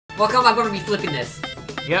Well, come on, I'm gonna be flipping this.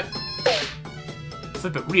 Yep.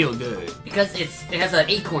 Flip it real good. Because it has an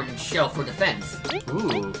acorn shell for defense.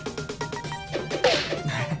 Ooh.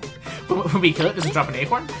 When we kill it, does it drop an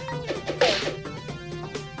acorn?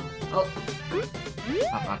 Oh.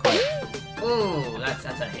 Oh, not quite. Ooh, that's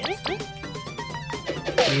a hit.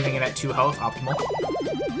 Leaving it at 2 health, optimal.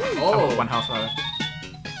 Oh. 1 health, rather.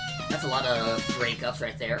 That's a lot of breakups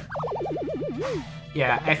right there.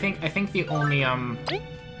 Yeah, I think the only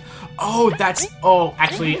oh,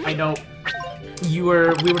 actually I know we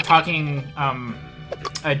were talking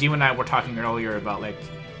Dio and I were talking earlier about like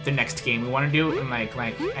the next game we want to do, and like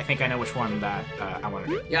I think I know which one that I want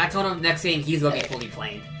to do. Yeah, I told him next game he's gonna be fully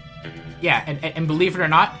playing. Yeah, and believe it or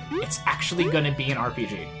not, it's actually gonna be an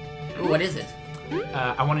RPG. Ooh, what is it?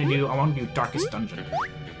 I want to do Darkest Dungeon.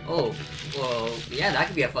 Oh, well, yeah, that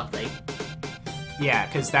could be a fun thing. Yeah,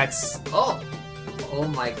 because that's... Oh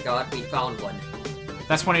my god, we found one.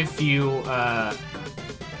 That's one of the few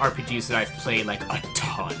RPGs that I've played, like, a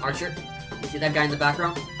ton. Archer, you see that guy in the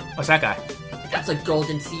background? What's that guy? That's a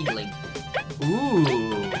golden seedling. Ooh.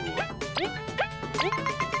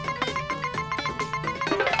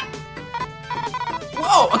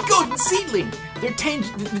 Whoa, a golden seedling!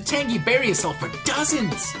 The tangy berries sell for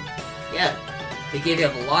dozens! Yeah, they give you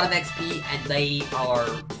a lot of XP, and they are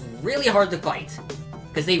really hard to fight.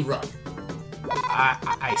 Because they run.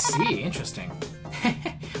 I see, interesting.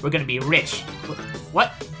 We're gonna be rich.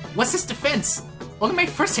 What? What's this defense? Look at my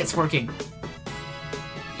first hit's working.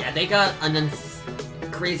 Yeah, they got an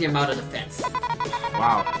crazy amount of defense.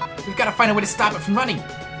 Wow. We've gotta find a way to stop it from running.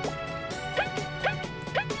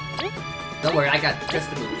 Don't worry, I got just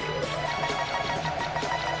the move.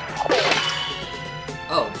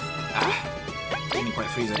 Oh. Didn't quite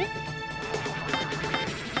freeze it.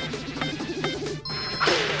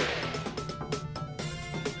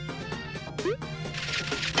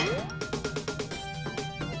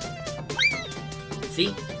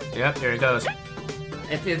 See? Yep, there it goes.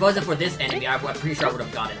 If it wasn't for this enemy, I'm pretty sure I would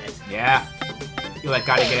have gotten it. Yeah. You like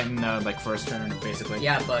gotta get it in the like first turn, basically.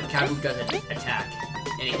 Yeah, but Kabu doesn't attack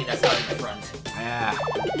anything that's not in the front. Yeah.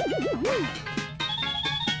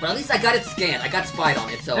 But at least I got it scanned. I got spied on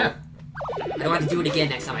it, so yeah. I don't have to do it again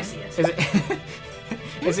next time I see it.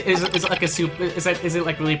 Is it is it like a super? Is it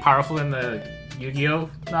like really powerful in the Yu-Gi-Oh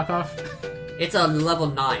knockoff? It's a level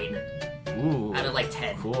 9. Ooh. Out of like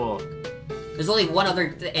 10. Cool. There's only one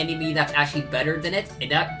other enemy that's actually better than it,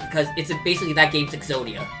 and that because it's basically that game's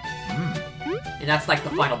Exodia. And that's like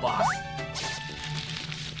the final boss.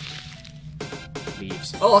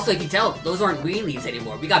 Leaves. Oh, also you can tell those aren't green leaves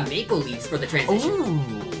anymore. We got maple leaves for the transition. Ooh.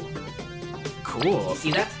 Cool. You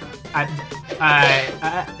see that?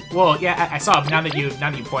 Well, yeah, I saw it. But now that you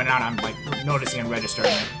point it out, I'm like noticing and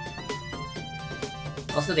registering it.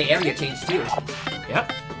 Also, the area changed too.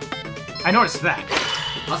 Yep. I noticed that.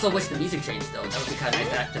 Also, wish the music changed though. That would be kind of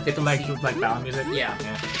nice to fit the like ballad music. Yeah.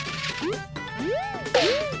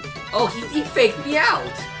 Oh, he faked me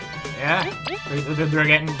out. Yeah. They're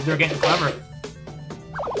getting clever.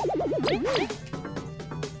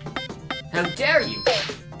 How dare you!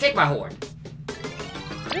 Take my horn.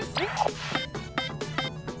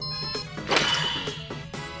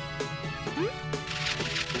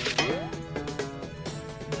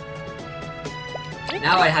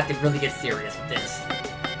 Now I have to really get serious with this.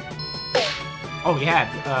 Oh yeah,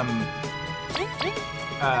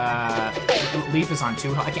 Leaf is on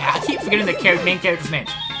 2. I keep forgetting the main character's name.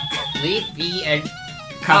 Leaf, V, and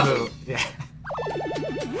Kabu. Yeah.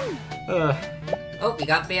 Oh, we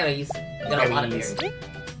got berries. We got a lot of berries.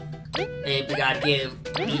 And we gotta give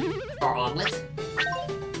Leaf our omelet.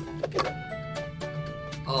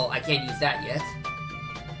 Oh, I can't use that yet.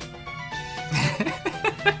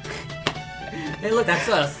 Hey, look, that's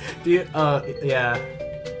us. Yeah.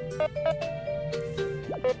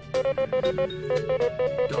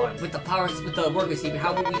 With the powers, with the work receiver,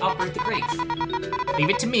 how will we operate the crates? Leave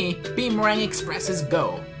it to me. Beamerang Expresses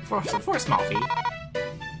go for a small fee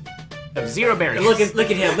of 0 berries. Look at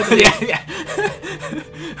him. Look at him. Yeah.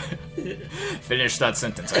 Finish that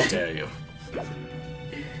sentence, I dare you.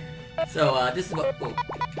 So this is what. Oh,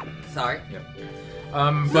 sorry. Yep.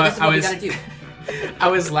 So but this is what we gotta do. I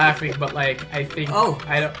was laughing, but like I think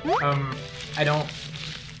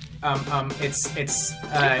it's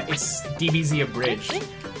DBZ abridged,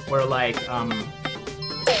 where like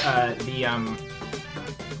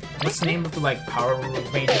what's the name of the like Power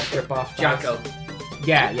Rangers ripoff? Jocko.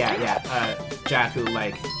 Yeah. Jack who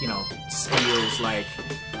like steals like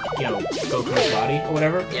Goku's body or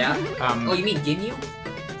whatever. Yeah. Oh, you mean Ginyu?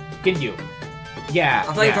 Ginyu. Yeah.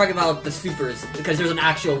 I thought you were talking about the supers because there's an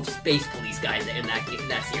actual space police guy in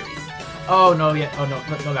that series. Oh no, yeah. Oh no,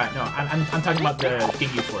 no that. No, I'm talking about the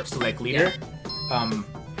Ginyu Force. So like leader,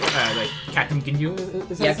 like Captain Ginyu.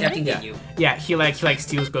 Is that his name? Captain Ginyu. Yeah, he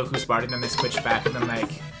steals Goku's body, and then they switch back, and then like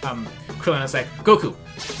Krillin is like, Goku,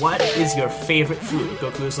 what is your favorite food?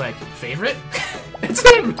 Goku's like, favorite? It's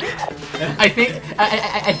him. I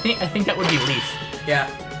think that would be Leaf. Yeah.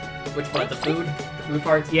 Which one? The food? The food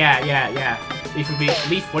part? Yeah. Leaf would be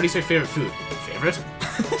Leaf. What is your favorite food? Favorite?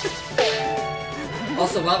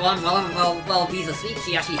 Also, while Bee's asleep,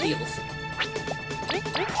 she actually heals.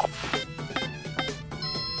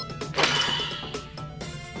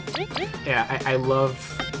 Yeah, I love.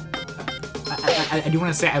 I do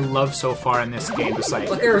want to say I love so far in this game. Just like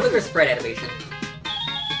look at her spread animation.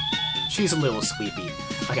 She's a little sleepy.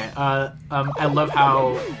 Okay. I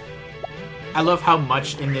love how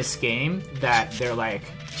much in this game that they're like,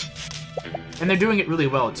 and they're doing it really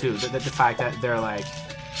well too. The fact that they're like,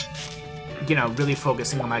 you know, really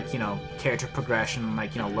focusing on like, you know, character progression,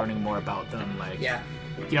 like, you know, learning more about them. Like, yeah.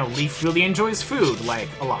 You know, Leaf really enjoys food like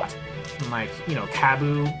a lot. And like, you know,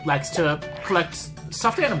 Kabu likes to collect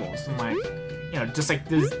stuffed animals, and like, you know, just like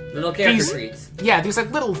these little character treats. Yeah, these like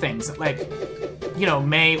little things that like, you know,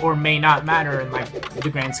 may or may not matter in like the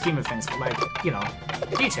grand scheme of things, but like, you know,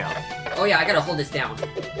 detail. Oh yeah, I gotta hold this down.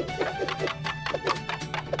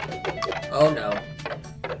 Oh no.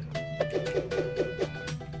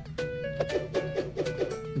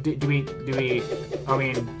 Do we? I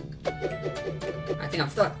mean, I think I'm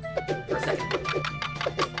stuck for a second.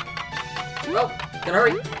 Oh, gotta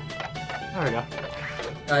hurry. There we go.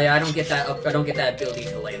 Oh yeah, I don't get that. I don't get that ability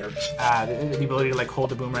till later. The ability to like hold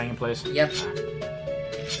the boomerang in place. Yep.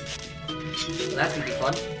 Well, that's gonna be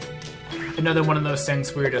fun. Another one of those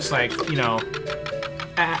things where you're just like, you know,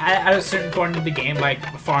 at a certain point in the game, like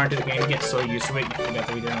far into the game, you get so used to it, you forget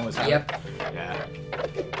that we didn't know what's happening. Yep. Yeah.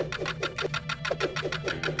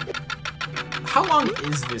 How long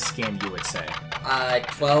is this game, you would say?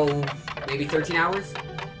 12, maybe 13 hours.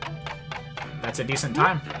 That's a decent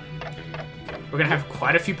time. We're gonna have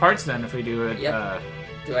quite a few parts then if we do it. Yep.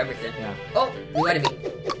 Do everything. Yeah. Oh, new enemy.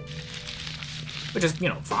 Which is, you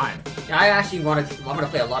know, fine. Yeah, I actually want to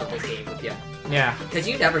play a lot of this game with you. Yeah. Because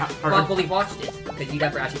you never fully watched it. Because you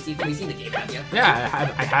never actually fully seen the game, have you? Yeah,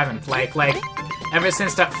 I haven't. Like, ever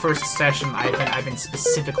since that first session, I've been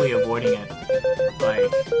specifically avoiding it.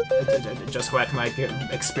 Like, just so I can, like,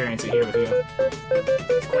 experience it here with you.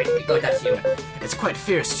 It's quite... Oh, that's you. It's quite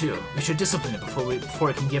fierce, too. We should discipline it before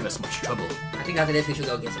it can give us much trouble. I think after this, we should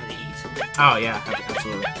go get something to eat. Oh, yeah,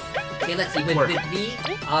 absolutely. Okay, let's see. With V,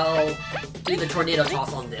 I'll do the tornado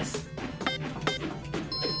toss on this.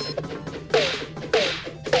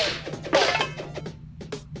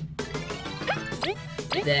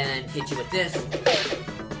 Then hit you with this.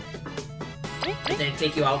 And then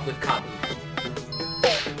take you out with Kabu.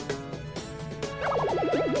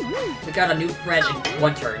 We got a new friend in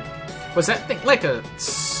one turn. Was that thing like a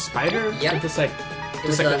spider? Yep. Just like... It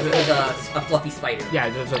was a fluffy spider. Yeah,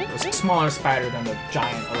 it was a smaller spider than the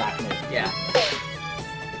giant arachnid. Yeah.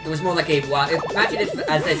 It was more like a wild... Imagine it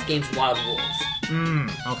as this game's Wild Wolves.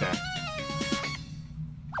 Okay.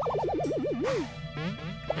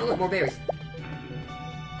 Oh, look, more berries.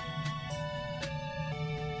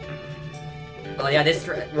 Oh yeah,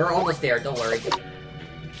 we're almost there, don't worry.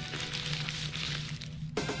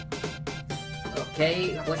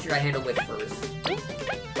 Okay, what should I handle with first?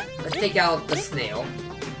 Let's take out the snail.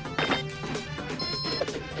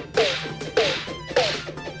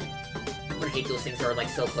 I hate those things that are like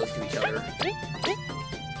so close to each other.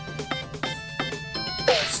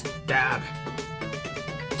 Stab.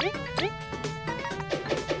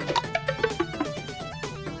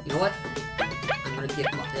 You know what? I'm gonna give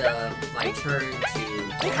my turn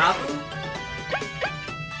to Kabu.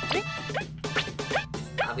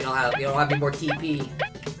 We don't have any more TP.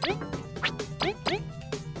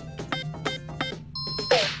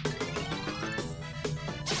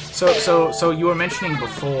 So you were mentioning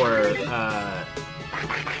before,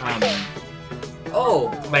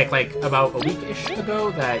 oh, like about a week-ish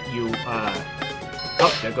ago that you,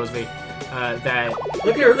 oh, there goes V. That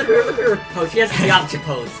look at her. Oh, she has the opposite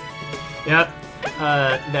pose. Yep.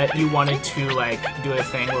 That you wanted to like do a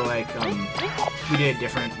thing where like we did a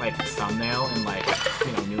different like thumbnail in like,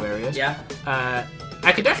 you know, new areas. Yeah.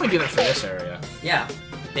 I could definitely do that for this area. Yeah.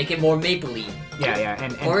 Make it more maple-y. Yeah,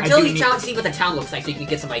 and or until you see what the town looks like, so you can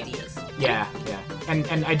get some ideas. Yeah,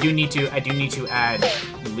 and I do need to add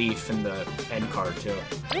Leaf in the end card too.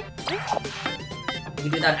 You can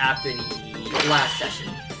do that after the last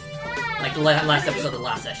session, like the last episode of the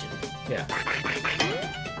last session. Yeah.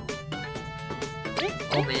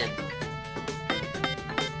 Oh man.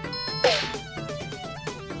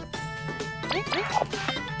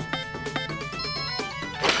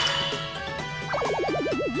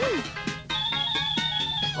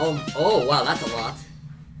 Oh, wow, that's a lot.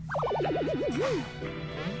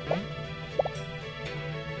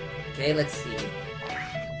 Okay, let's see.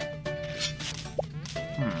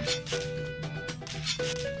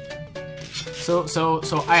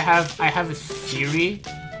 So I have a theory.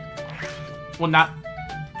 Well, not.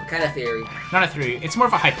 What kind of theory? Not a theory. It's more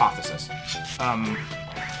of a hypothesis.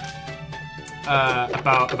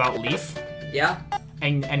 About Leaf. Yeah.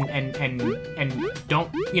 And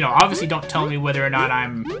don't, you know, obviously don't tell me whether or not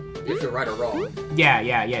I'm... If you're right or wrong.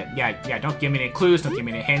 Yeah. Don't give me any clues, don't give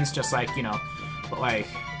me any hints, just like, you know, but like,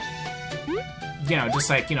 you know, just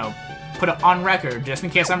like, you know, put it on record, just in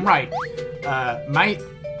case I'm right.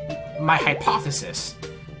 My hypothesis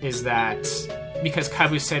is that, because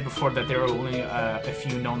Kabu said before that there are only a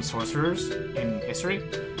few known sorcerers in history,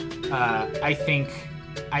 I think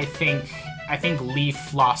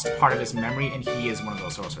Leaf lost part of his memory, and he is one of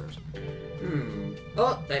those sorcerers.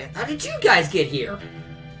 Oh, how did you guys get here?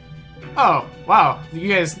 Oh, wow. You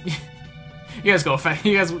guys go fast.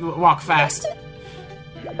 You guys walk fast.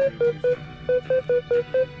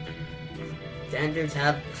 Standards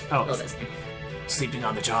have... Oh, that's... Sleeping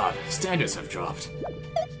on the job. Standards have dropped.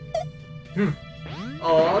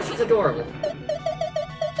 Oh, she's adorable.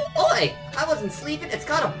 Oi! I wasn't sleeping. It's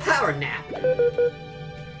called a power nap.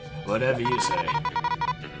 Whatever you say.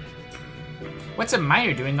 What's a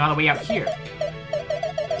miner doing all the way out here?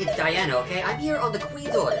 It's Diana, okay? I'm here on the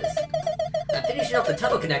Queen's orders. I'm finishing up the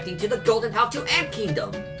tunnel connecting to the Golden Path to Ant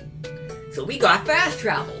Kingdom. So we got fast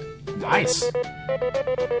travel. Nice.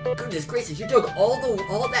 Goodness gracious, you took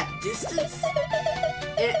all that distance?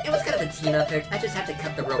 It was kind of a team effort. I just had to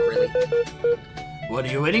cut the rope, really. What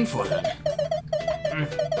are you waiting for, then?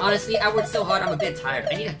 Honestly, I worked so hard, I'm a bit tired.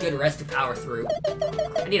 I need a good rest to power through.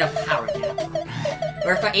 I need a power nap.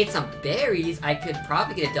 Or if I ate some berries, I could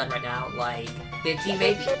probably get it done right now. Like, 15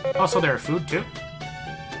 maybe? Also, there are food, too.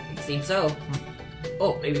 It seems so.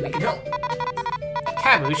 Oh, maybe we can help.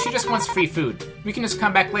 Kabu, she just wants free food. We can just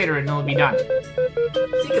come back later and it'll be done.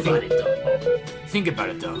 Think about it, though. Think about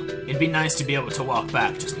it, though. It'd be nice to be able to walk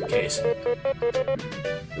back, just in case.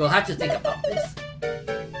 You'll have to think about this.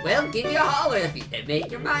 Well, give me a holler if you make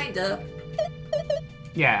your mind up.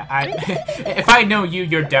 Yeah, if I know you,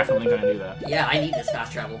 you're definitely gonna do that. Yeah, I need this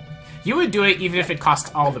fast travel. You would do it even if it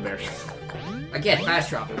cost all the berries. Again, fast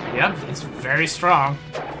travel. Yep, it's very strong.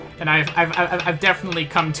 And I've definitely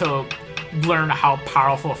come to learn how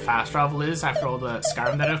powerful fast travel is after all the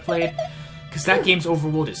Skyrim that I've played. Because that game's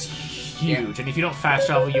overworld is huge, and if you don't fast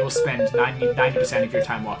travel, you will spend 90% of your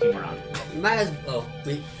time walking around. You might as well...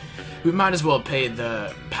 We might as well pay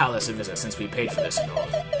the palace a visit since we paid for this and all.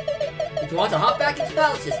 If you want to hop back into the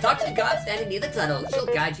palace, just talk to the god standing near the tunnel. She'll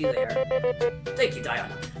guide you there. Thank you,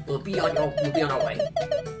 Diana. We'll be on our way.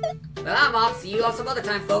 Well, I'm off. See you all some other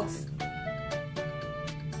time, folks.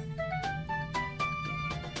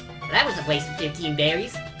 That was a waste of 15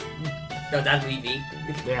 berries. No, that's me.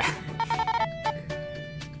 Yeah.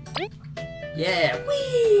 Yeah.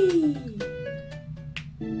 Whee!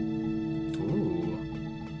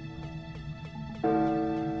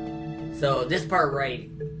 So this part right...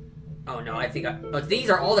 Oh no, I think but these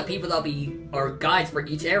are all the people that'll are guides for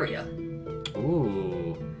each area.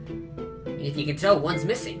 Ooh. And if you can tell, one's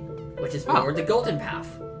missing, which is for the Golden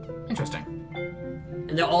Path. Interesting.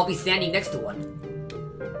 And they'll all be standing next to one.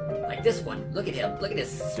 Like this one. Look at him. Look at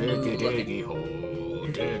this smooth looking... hole.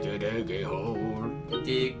 Diggy hole.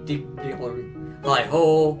 Dig hole. Hi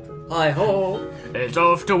ho. Hi ho. It's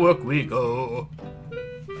off to work we go.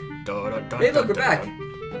 Hey look, we're back.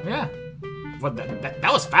 Yeah. What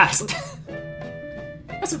that was fast.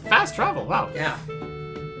 That's a fast travel, wow. Yeah.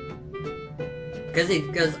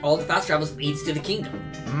 Because all the fast travels leads to the kingdom.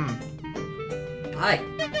 Hi.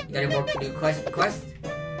 You got any more new quests?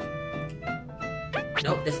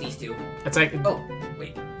 Nope, just these two. It's like... Oh,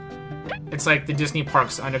 wait. It's like the Disney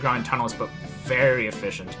Parks underground tunnels, but very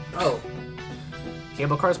efficient. Oh.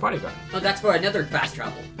 Cable Car's bodyguard. Oh, that's for another fast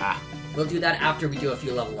travel. Ah. We'll do that after we do a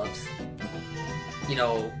few level ups. You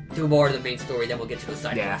know, do more of the main story, then we'll get to the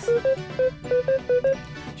side quests.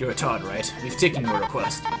 You're a Todd, right? We've taken your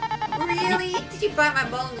request. Really? Did you find my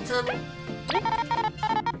ball in the tunnel?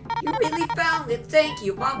 You really found it, thank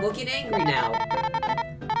you. Mom will get angry now.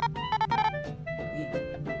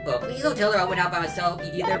 Well, please don't tell her I went out by myself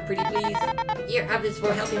either, pretty please. Here, have this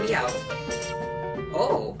for helping me out.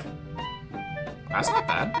 Oh. That's not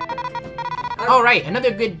bad. Alright,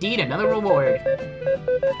 another good deed, another reward.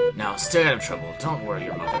 Now, stay out of trouble. Don't worry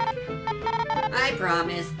your mother. I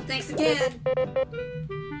promise. Thanks again.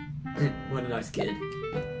 What a nice kid.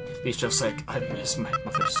 He's just like, I miss my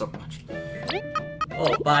mother so much.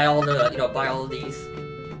 Oh, buy all the, buy all of these.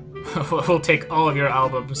 We'll take all of your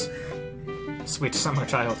albums. Sweet summer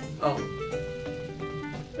child. Oh.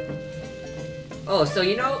 Oh, so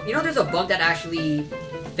there's a bug that actually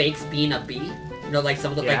fakes being a bee? Like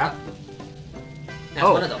some of the yeah. That's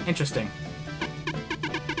one of them. Interesting.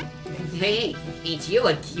 Hey, ain't you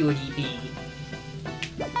a cutie bee?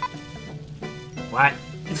 What?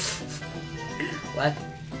 What?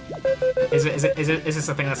 Is it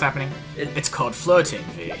something that's happening? It's called flirting,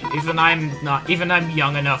 V. Even I'm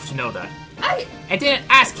young enough to know that. I didn't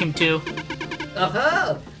ask him to.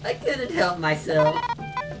 Oh, I couldn't help myself.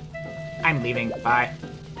 I'm leaving. Bye.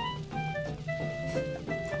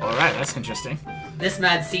 Alright, that's interesting. This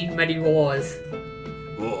man's seen many wars.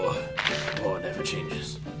 War never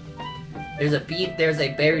changes. There's a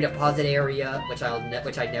berry deposit area, which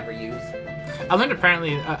I never use. I learned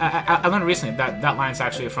apparently, I learned recently that line's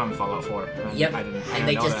actually from Fallout 4. Yep, I didn't and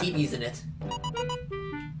they know just that. keep using it.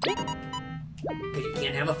 Because you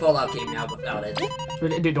can't have a Fallout game now without it.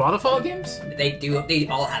 Do all the Fallout games? They do, they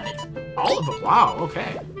all have it. All of them? Wow,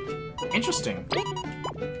 okay. Interesting.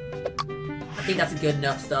 I think that's good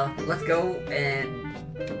enough stuff. Let's go and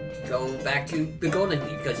go back to the Golden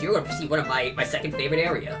Leaf, because you're going to see one of my second favorite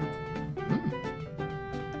area.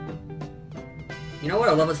 You know what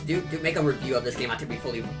I'd love us to do? Make a review of this game after we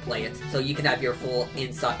fully play it, so you can have your full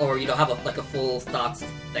insight, or have a full thoughts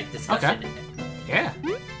discussion. Okay. Yeah.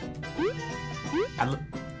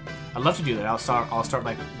 I'd love to do that. I'll start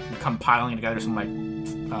like compiling together some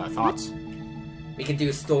thoughts. We can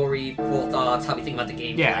do story, full thoughts, how we think about the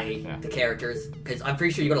gameplay, the characters, because I'm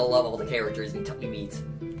pretty sure you're gonna love all the characters we meet.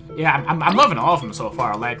 Yeah, I'm loving all of them so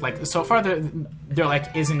far. Like so far there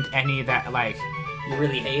isn't any that you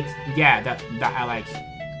really hate. Yeah, that I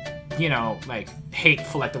hate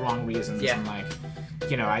for the wrong reasons. Yeah. And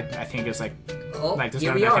I think it's there's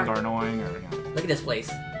here none we I think are. are annoying or. Look at this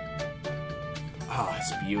place. Oh,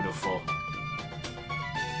 it's beautiful.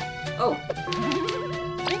 Oh.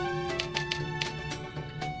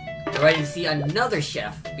 We're ready to see another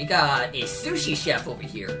chef. We got a sushi chef over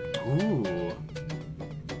here. Ooh.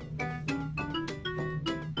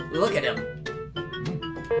 Look at him.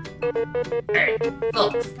 Hey,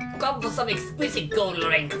 folks, come for some exquisite gold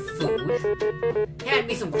rank food. Hand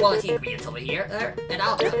me some quality ingredients over here, and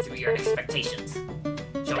I'll cut through your expectations.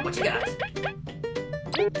 Show 'em what you got.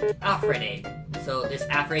 Alfred. So this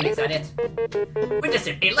Alfred, is that it? Witness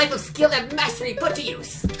it, a life of skill and mastery put to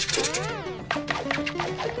use.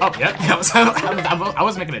 Oh, yeah, I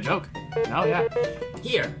was making a joke. Oh, yeah.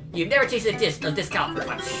 Here, you've never tasted a dish of this caliber,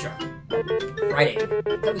 I'm sure. Friday,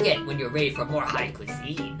 come again when you're ready for more high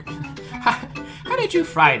cuisine. How did you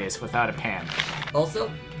fry this without a pan?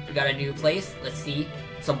 Also, we got a new place. Let's see.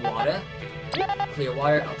 Some water. Clear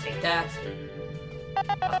water, I'll take that.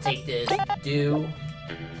 I'll take this dew.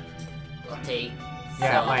 I'll take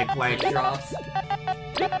some honey drops.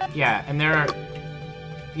 Yeah, and there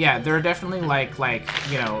are definitely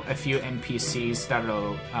a few NPCs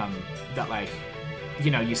that'll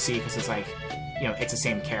you see because it's it's the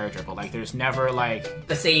same character, but there's never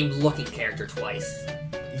the same looking character twice.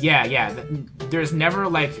 Yeah, there's never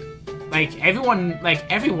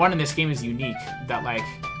everyone in this game is unique. That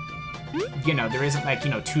there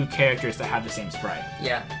isn't two characters that have the same sprite.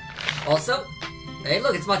 Yeah. Also, hey,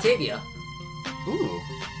 look, it's Montavia. Ooh.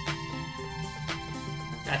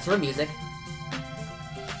 That's her music.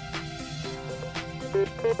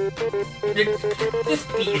 This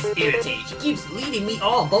bee is irritating. She keeps leading me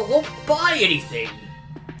on, but won't buy anything.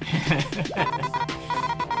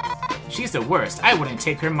 She's the worst. I wouldn't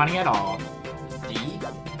take her money at all. V?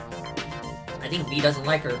 I think V doesn't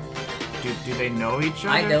like her. Do they know each other?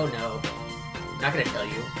 I don't know. I'm not gonna tell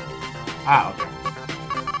you. Ah, okay.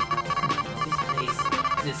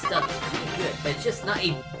 This stuff is pretty good, but it's just not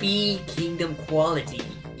a Bee Kingdom quality,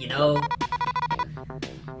 you know?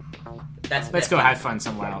 Let's go have fun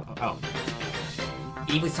somewhere else. Oh.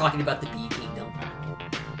 He was talking about the Bee Kingdom.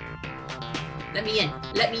 Let me in!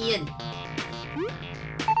 Let me in!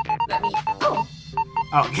 Let me... Oh!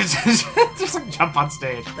 Oh, just jump on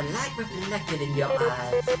stage. The light reflected in your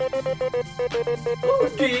eyes. Oh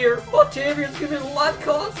dear! Octavia's giving a live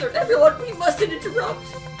concert! Everyone, we mustn't interrupt!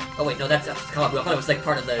 Oh wait, no, that's a comic. I thought it was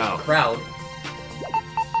part of the crowd.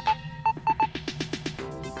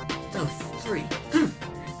 Those three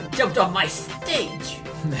jumped on my stage!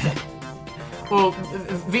 Well,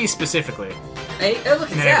 V specifically. Hey,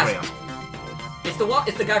 look, it's Zap! It's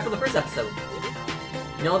the guy from the first episode.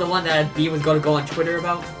 You know, the one that B was going to go on Twitter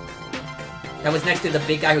about? That was next to the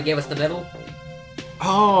big guy who gave us the medal?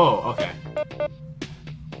 Oh, okay.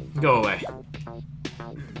 Go away.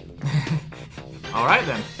 Alright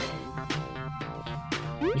then.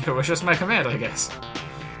 Your wish is my command, I guess.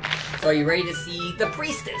 So are you ready to see the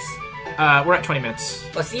priestess? We're at 20 minutes.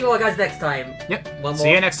 Well, see you all guys next time. Yep. One See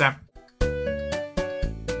more. you next time.